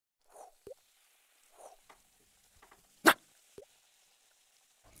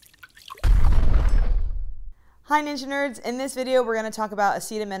Hi Ninja Nerds! In this video we're going to talk about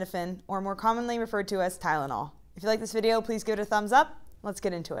acetaminophen, or more commonly referred to as Tylenol. If you like this video, please give it a thumbs up. Let's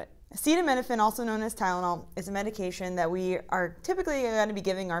get into it. Acetaminophen, also known as Tylenol, is a medication that we are typically going to be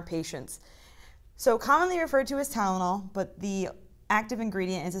giving our patients. So commonly referred to as Tylenol, but the active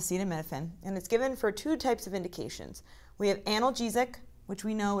ingredient is acetaminophen, and it's given for two types of indications. We have analgesic, which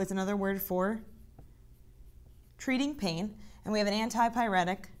we know is another word for treating pain, and we have an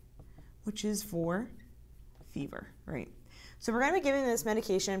antipyretic, which is for fever, right? So we're going to be giving this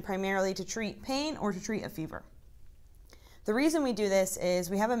medication primarily to treat pain or to treat a fever. The reason we do this is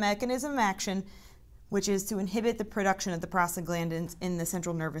we have a mechanism of action, which is to inhibit the production of the prostaglandins in the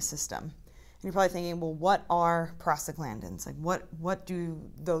central nervous system. And you're probably thinking, well, what are prostaglandins? Like, what do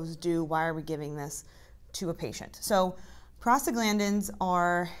those do? Why are we giving this to a patient? So prostaglandins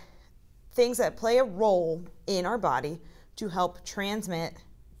are things that play a role in our body to help transmit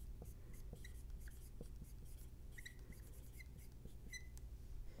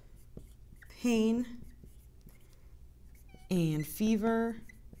pain and fever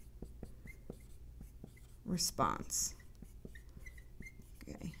response.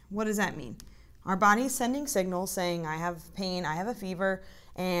 Okay, what does that mean? Our body is sending signals saying, I have pain, I have a fever,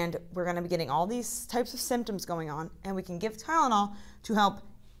 and we're going to be getting all these types of symptoms going on, and we can give Tylenol to help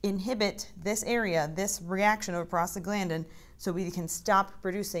inhibit this area, this reaction of a prostaglandin, so we can stop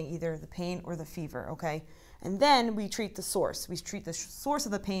producing either the pain or the fever, okay? And then we treat the source. We treat the source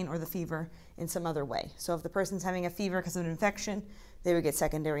of the pain or the fever in some other way. So if the person's having a fever because of an infection, they would get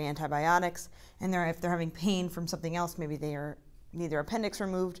secondary antibiotics. And if they're having pain from something else, maybe they need their appendix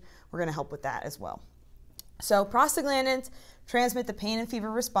removed, we're going to help with that as well. So prostaglandins transmit the pain and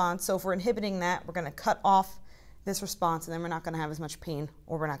fever response. So if we're inhibiting that, we're going to cut off this response, and then we're not going to have as much pain,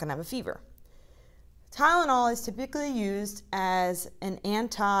 or we're not going to have a fever. Tylenol is typically used as an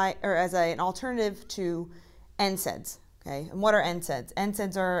alternative to NSAIDs. Okay, and what are NSAIDs?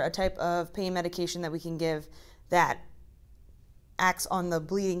 NSAIDs are a type of pain medication that we can give that acts on the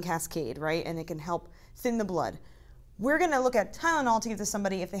bleeding cascade, right? And it can help thin the blood. We're going to look at Tylenol to give to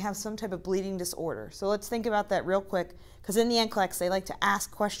somebody if they have some type of bleeding disorder. So let's think about that real quick, because in the NCLEX they like to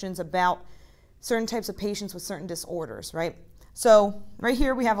ask questions about certain types of patients with certain disorders, right? So right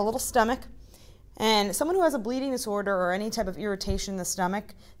here we have a little stomach, and someone who has a bleeding disorder or any type of irritation in the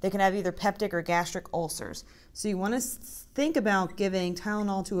stomach, they can have either peptic or gastric ulcers. So you want to think about giving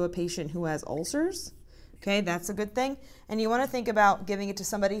Tylenol to a patient who has ulcers. Okay, that's a good thing. And you want to think about giving it to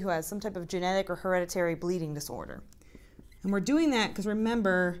somebody who has some type of genetic or hereditary bleeding disorder. And we're doing that because,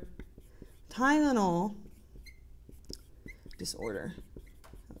 remember, Tylenol disorder.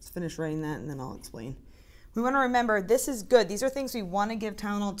 Let's finish writing that and then I'll explain. We want to remember this is good. These are things we want to give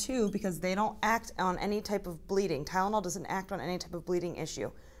Tylenol to because they don't act on any type of bleeding. Tylenol doesn't act on any type of bleeding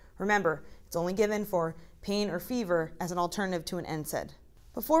issue. Remember, it's only given for pain or fever as an alternative to an NSAID.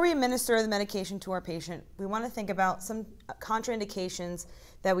 Before we administer the medication to our patient, we want to think about some contraindications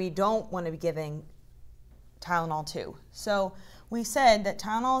that we don't want to be giving Tylenol to. So we said that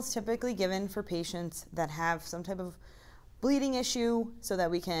Tylenol is typically given for patients that have some type of bleeding issue so that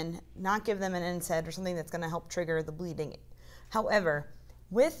we can not give them an NSAID or something that's going to help trigger the bleeding. However,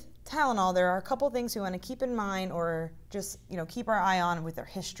 with Tylenol, there are a couple things we want to keep in mind, or just keep our eye on with their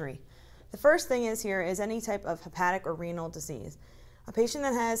history. The first thing is any type of hepatic or renal disease. A patient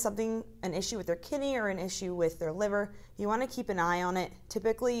that has an issue with their kidney or an issue with their liver, you want to keep an eye on it.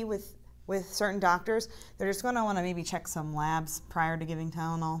 Typically with certain doctors, they're just going to want to maybe check some labs prior to giving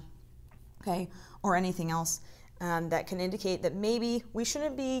Tylenol, okay, or anything else that can indicate that maybe we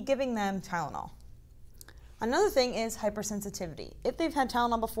shouldn't be giving them Tylenol. Another thing is hypersensitivity. If they've had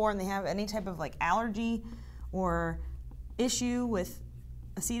Tylenol before and they have any type of allergy or issue with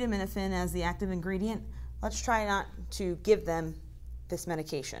acetaminophen as the active ingredient, let's try not to give them this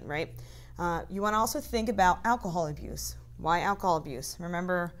medication, right? You want to also think about alcohol abuse. Why alcohol abuse?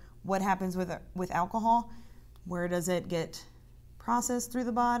 Remember what happens with alcohol? Where does it get processed through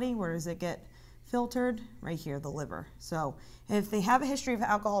the body? Where does it get filtered? Right here, the liver. So if they have a history of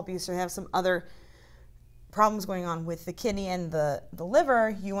alcohol abuse or have some other problems going on with the kidney and the liver,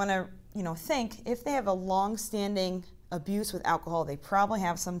 you want to think if they have a long-standing abuse with alcohol, they probably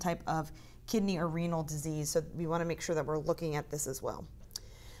have some type of kidney or renal disease. So we want to make sure that we're looking at this as well.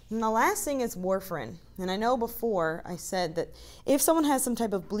 And the last thing is warfarin. And I know before I said that if someone has some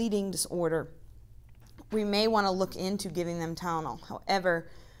type of bleeding disorder, we may want to look into giving them Tylenol. However,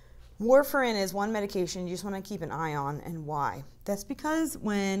 warfarin is one medication you just want to keep an eye on. And why? That's because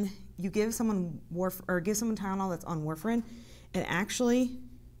when you give someone Tylenol that's on warfarin, it actually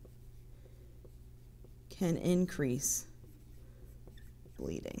can increase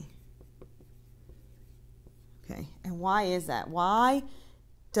bleeding. Okay, and why is that? Why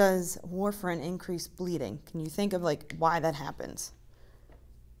does warfarin increase bleeding? Can you think of like why that happens?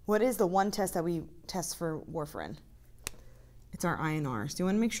 What is the one test that we test for warfarin? It's our INR. So you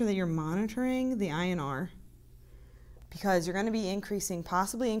want to make sure that you're monitoring the INR because you're going to be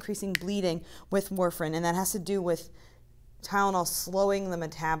possibly increasing bleeding with warfarin, and that has to do with Tylenol slowing the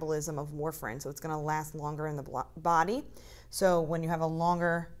metabolism of warfarin, so it's going to last longer in the body. So when you have a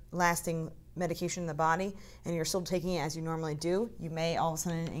longer lasting medication in the body and you're still taking it as you normally do, you may all of a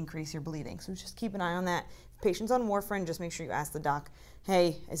sudden increase your bleeding. So just keep an eye on that. If patient's on warfarin, just make sure you ask the doc,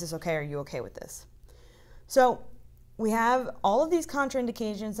 hey, is this okay? Are you okay with this? So we have all of these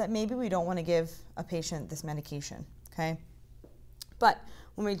contraindications that maybe we don't want to give a patient this medication, okay? But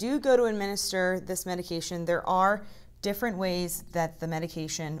when we do go to administer this medication, there are different ways that the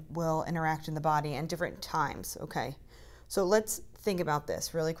medication will interact in the body and different times, okay? So let's think about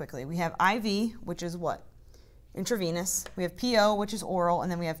this really quickly. We have IV, which is what? Intravenous. We have PO, which is oral,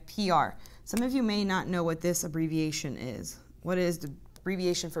 and then we have PR. Some of you may not know what this abbreviation is. What is the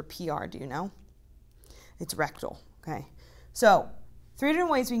abbreviation for PR? Do you know? It's rectal, okay? So 3 different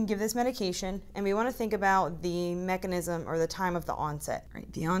ways we can give this medication, and we want to think about the mechanism or the time of the onset,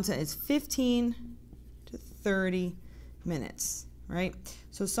 right? The onset is 15 to 30 minutes, right?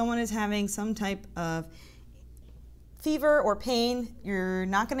 So someone is having some type of fever or pain, you're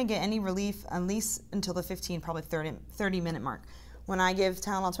not going to get any relief at least until the 15, probably 30 minute mark. When I give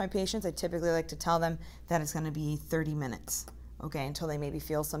Tylenol to my patients, I typically like to tell them that it's going to be 30 minutes, okay, until they maybe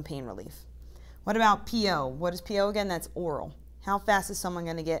feel some pain relief. What about PO? What is PO again? That's oral. How fast is someone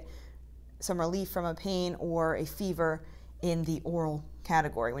going to get some relief from a pain or a fever in the oral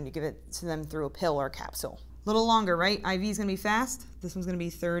category when you give it to them through a pill or a capsule? A little longer, right? IV is going to be fast. This one's going to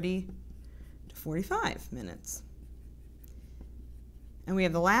be 30 to 45 minutes. And we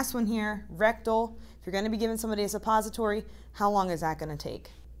have the last one here, rectal. If you're going to be giving somebody a suppository, how long is that going to take?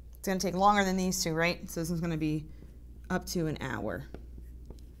 It's going to take longer than these two, right? So this one's going to be up to an hour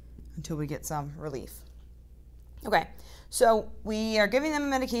until we get some relief. Okay, so we are giving them a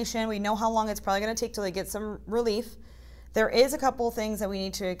medication. We know how long it's probably going to take till they get some relief. There is a couple of things that we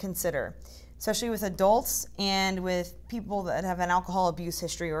need to consider, especially with adults and with people that have an alcohol abuse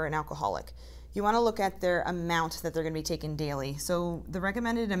history or an alcoholic. You want to look at their amount that they're going to be taking daily. So the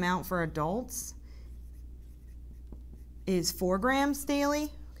recommended amount for adults is 4 grams daily,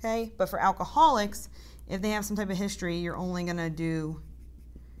 okay? But for alcoholics, if they have some type of history, you're only going to do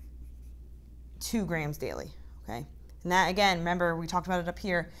 2 grams daily, okay? And that, again, remember, we talked about it up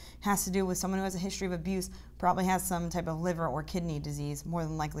here, has to do with someone who has a history of abuse, probably has some type of liver or kidney disease, more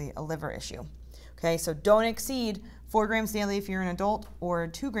than likely a liver issue. Okay, so don't exceed 4 grams daily if you're an adult or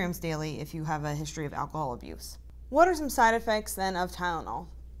 2 grams daily if you have a history of alcohol abuse. What are some side effects then of Tylenol?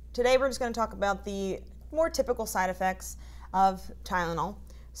 Today we're just going to talk about the more typical side effects of Tylenol.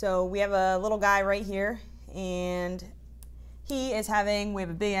 So we have a little guy right here, and he is having, we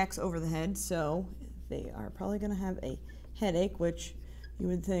have a big X over the head, so they are probably going to have a headache, which you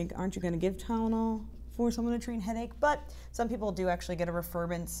would think, aren't you going to give Tylenol for someone to treat a headache? But some people do actually get a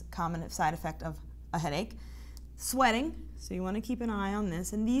referment's common side effect of a headache. Sweating, so you want to keep an eye on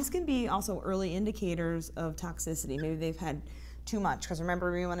this, and these can be also early indicators of toxicity. Maybe they've had too much, because remember,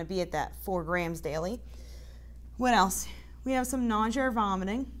 we want to be at that 4 grams daily. What else? We have some nausea or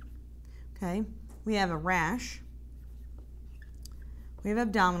vomiting, okay? We have a rash. We have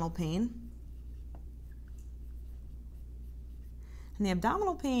abdominal pain. And the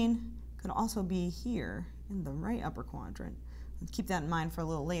abdominal pain could also be here in the right upper quadrant. Let's keep that in mind for a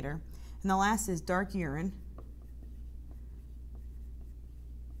little later. And the last is dark urine,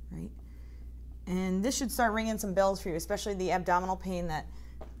 right? And this should start ringing some bells for you, especially the abdominal pain that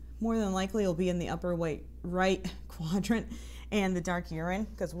more than likely will be in the upper right quadrant, and the dark urine,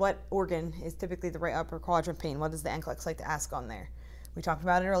 because what organ is typically the right upper quadrant pain? What does the NCLEX like to ask on there? We talked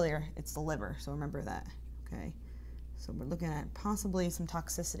about it earlier. It's the liver, so remember that, okay? So we're looking at possibly some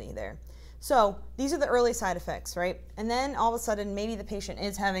toxicity there. So these are the early side effects, right? And then all of a sudden, maybe the patient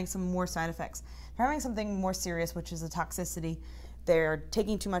is having some more side effects. They're having something more serious, which is a toxicity. They're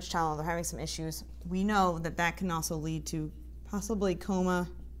taking too much Tylenol. They're having some issues. We know that that can also lead to possibly coma,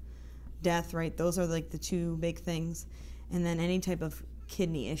 death, right? Those are like the 2 big things. And then any type of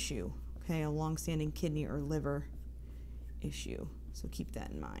kidney issue, okay? A long-standing kidney or liver issue. So keep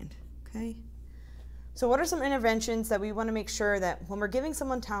that in mind, okay? So what are some interventions that we want to make sure that when we're giving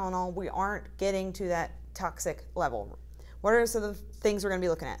someone Tylenol, we aren't getting to that toxic level? What are some of the things we're going to be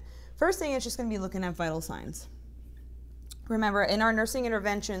looking at? First thing is just going to be looking at vital signs. Remember, in our nursing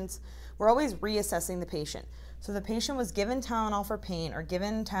interventions, we're always reassessing the patient. So the patient was given Tylenol for pain or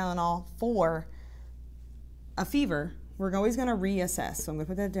given Tylenol for a fever, we're always going to reassess. So I'm going to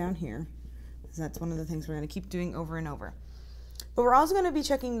put that down here, because that's one of the things we're going to keep doing over and over. But we're also going to be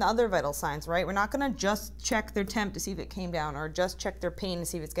checking the other vital signs, right? We're not going to just check their temp to see if it came down, or just check their pain to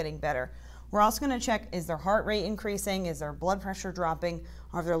see if it's getting better. We're also going to check, is their heart rate increasing? Is their blood pressure dropping?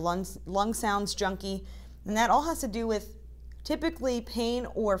 Are their lung sounds junky? And that all has to do with, typically pain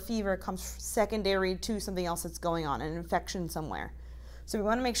or fever comes secondary to something else that's going on, an infection somewhere. So we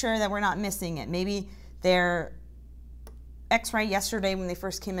want to make sure that we're not missing it. Maybe their x-ray yesterday when they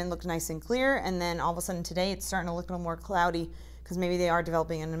first came in looked nice and clear, and then all of a sudden today it's starting to look a little more cloudy because maybe they are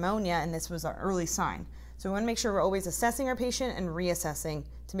developing a pneumonia and this was an early sign. So we want to make sure we're always assessing our patient and reassessing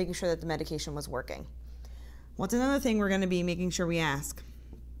to making sure that the medication was working. What's another thing we're going to be making sure we ask?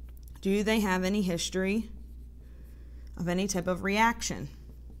 Do they have any history of any type of reaction?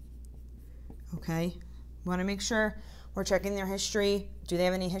 Okay, we want to make sure we're checking their history. Do they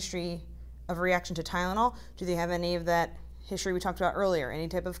have any history of reaction to Tylenol? Do they have any of that history we talked about earlier? Any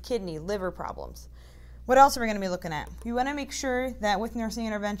type of kidney, liver problems? What else are we going to be looking at? We want to make sure that with nursing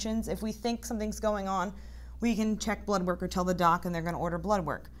interventions, if we think something's going on, we can check blood work or tell the doc and they're going to order blood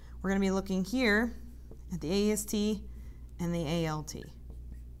work. We're going to be looking here at the AST and the ALT.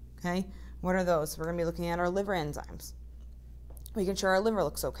 Okay, what are those? We're going to be looking at our liver enzymes, making sure our liver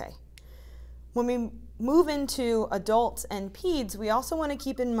looks okay. When we move into adults and peds, we also want to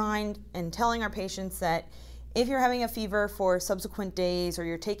keep in mind and telling our patients that if you're having a fever for subsequent days or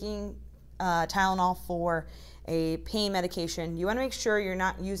you're taking Tylenol for a pain medication, you want to make sure you're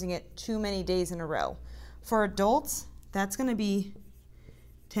not using it too many days in a row. For adults, that's going to be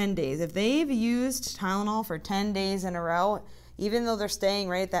 10 days. If they've used Tylenol for 10 days in a row, even though they're staying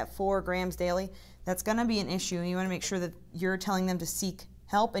right at that 4 grams daily, that's going to be an issue. And you want to make sure that you're telling them to seek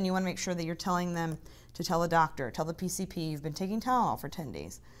help, and you want to make sure that you're telling them to tell the doctor, tell the PCP, you've been taking Tylenol for 10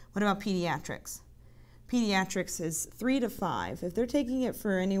 days. What about pediatrics? Pediatrics is 3 to 5. If they're taking it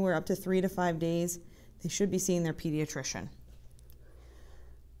for anywhere up to 3 to 5 days, they should be seeing their pediatrician.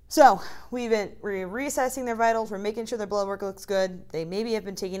 So we're reassessing their vitals, we're making sure their blood work looks good, they maybe have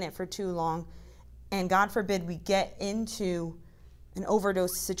been taking it for too long, and God forbid we get into an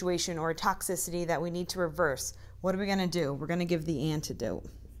overdose situation or a toxicity that we need to reverse. What are we going to do? We're going to give the antidote.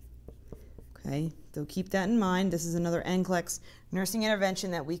 Okay, so keep that in mind. This is another NCLEX nursing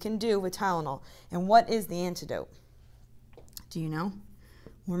intervention that we can do with Tylenol. And what is the antidote? Do you know?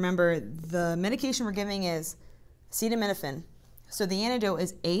 Remember, the medication we're giving is acetaminophen. So the antidote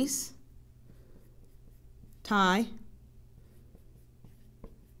is ACE, Ty,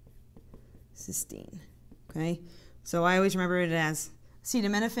 cysteine. Okay, so I always remember it as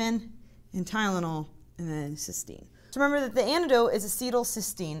acetaminophen and Tylenol and then cysteine. So remember that the antidote is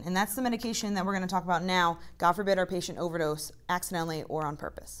acetylcysteine, and that's the medication that we're going to talk about now. God forbid our patient overdose accidentally or on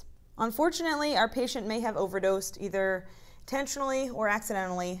purpose. Unfortunately, our patient may have overdosed either intentionally or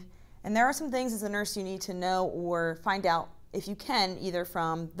accidentally, and there are some things as a nurse you need to know or find out if you can, either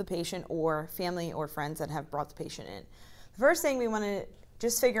from the patient or family or friends that have brought the patient in. The first thing we want to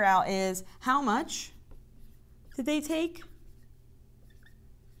just figure out is how much did they take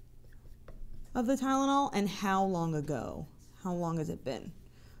of the Tylenol and how long ago? How long has it been?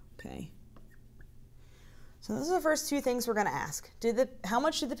 Okay. So those are the first two things we're going to ask. How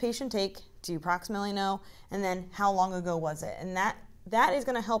much did the patient take? Do you approximately know? And then how long ago was it? And that is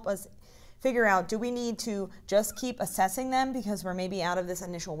going to help us figure out, do we need to just keep assessing them because we're maybe out of this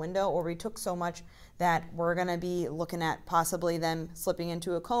initial window, or we took so much that we're going to be looking at possibly them slipping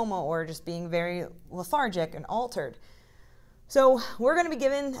into a coma or just being very lethargic and altered. So we're going to be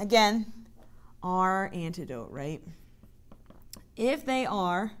given, again, our antidote, right? If they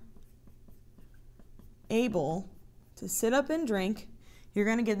are able to sit up and drink, you're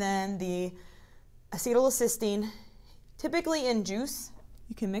going to give them the acetylcysteine, typically in juice.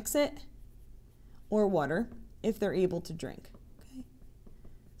 You can mix it, or water if they're able to drink. Okay?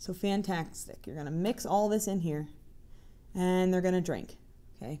 So fantastic. You're going to mix all this in here and they're going to drink.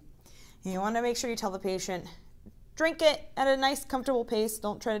 Okay? And you want to make sure you tell the patient, drink it at a nice, comfortable pace.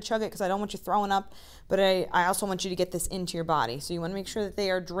 Don't try to chug it because I don't want you throwing up, but I also want you to get this into your body. So you want to make sure that they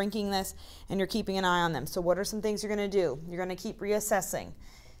are drinking this and you're keeping an eye on them. So what are some things you're going to do? You're going to keep reassessing.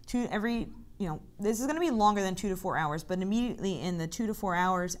 This is going to be longer than 2 to 4 hours, but immediately in the 2 to 4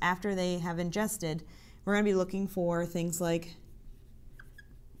 hours after they have ingested, we're going to be looking for things like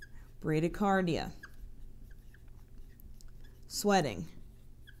bradycardia, sweating,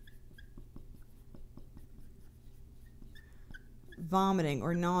 vomiting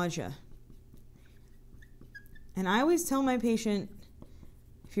or nausea. And I always tell my patient,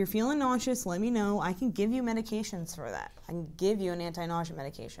 if you're feeling nauseous, let me know. I can give you medications for that. I can give you an anti-nausea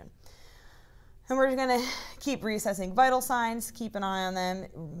medication. And we're gonna keep reassessing vital signs, keep an eye on them,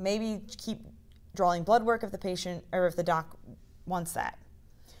 maybe keep drawing blood work if the patient or if the doc wants that.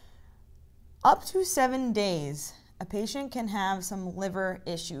 Up to 7 days, a patient can have some liver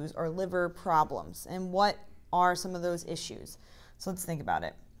issues or liver problems. And what are some of those issues? So let's think about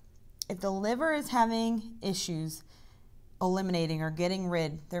it. If the liver is having issues eliminating or getting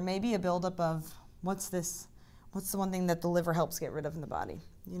rid, there may be a buildup of what's the one thing that the liver helps get rid of in the body?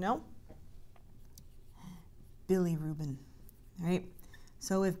 You know? Bilirubin, right?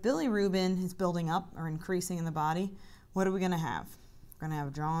 So if bilirubin is building up or increasing in the body, what are we going to have? We're going to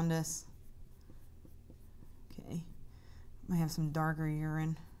have jaundice. Okay. Might have some darker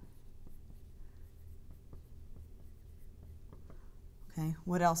urine. Okay,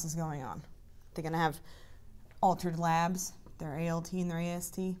 what else is going on? They're going to have altered labs, their ALT and their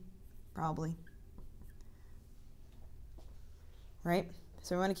AST, probably. Right?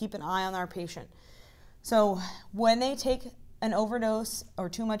 So we want to keep an eye on our patient. So when they take an overdose or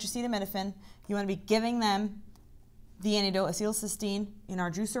too much acetaminophen, you want to be giving them the antidote, acetylcysteine, in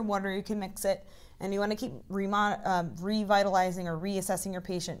our juice or water. You can mix it, and you want to keep revitalizing or reassessing your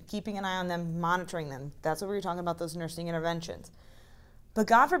patient, keeping an eye on them, monitoring them. That's what we were talking about, those nursing interventions. But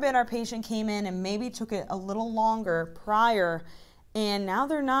God forbid our patient came in and maybe took it a little longer prior, and now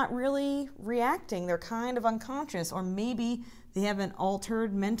they're not really reacting. They're kind of unconscious, or maybe they have an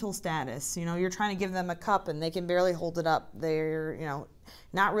altered mental status. You know, you're trying to give them a cup and they can barely hold it up. They're, you know,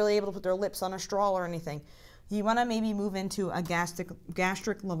 not really able to put their lips on a straw or anything. You want to maybe move into a gastric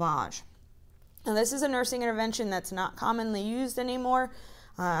lavage. Now, this is a nursing intervention that's not commonly used anymore.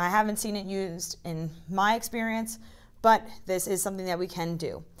 I haven't seen it used in my experience, but this is something that we can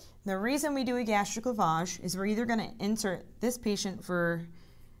do. The reason we do a gastric lavage is we're either going to insert this patient for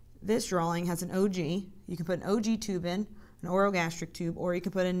this drawing has an OG. You can put an OG tube in, an orogastric tube, or you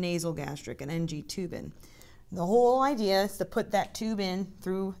can put a nasal gastric, an NG tube in. The whole idea is to put that tube in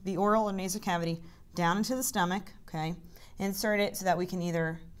through the oral or nasal cavity down into the stomach, okay? Insert it so that we can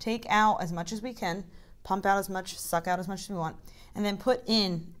either take out as much as we can, pump out as much, suck out as much as we want, and then put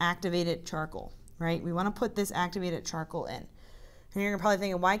in activated charcoal, right? We want to put this activated charcoal in. And you're probably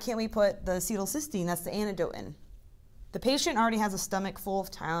thinking, why can't we put the acetylcysteine, that's the antidote, in? The patient already has a stomach full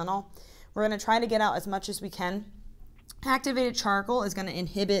of Tylenol. We're going to try to get out as much as we can. Activated charcoal is going to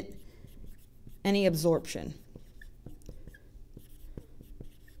inhibit any absorption.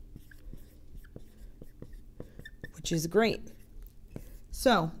 Which is great.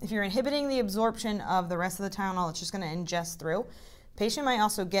 So if you're inhibiting the absorption of the rest of the Tylenol, it's just going to ingest through. Patient might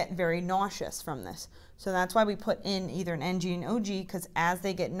also get very nauseous from this. So that's why we put in either an NG and OG, because as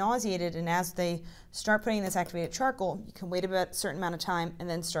they get nauseated and as they start putting this activated charcoal, you can wait about a certain amount of time and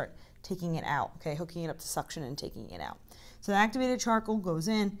then start taking it out, okay, hooking it up to suction and taking it out. So the activated charcoal goes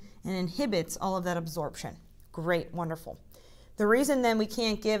in and inhibits all of that absorption. Great, wonderful. The reason then we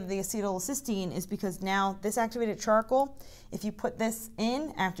can't give the acetylcysteine is because now this activated charcoal, if you put this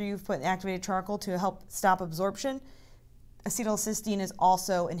in after you've put the activated charcoal to help stop absorption, acetylcysteine is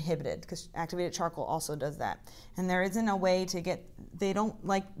also inhibited because activated charcoal also does that. And there isn't a way to get, they don't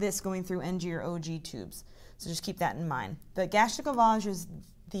like this going through NG or OG tubes. So just keep that in mind. The gastric lavage is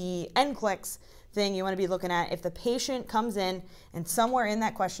the NCLEX thing you want to be looking at. If the patient comes in and somewhere in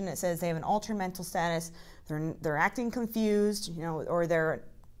that question it says they have an altered mental status, they're acting confused, you know, or they're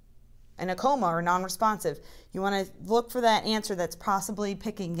in a coma or non-responsive, you want to look for that answer that's possibly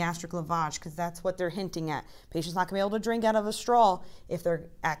picking gastric lavage, because that's what they're hinting at. Patient's not going to be able to drink out of a straw if they're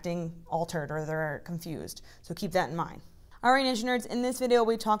acting altered or they're confused. So keep that in mind. All right, Ninja Nerds, in this video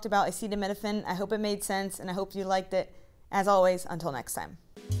we talked about acetaminophen. I hope it made sense and I hope you liked it. As always, until next time.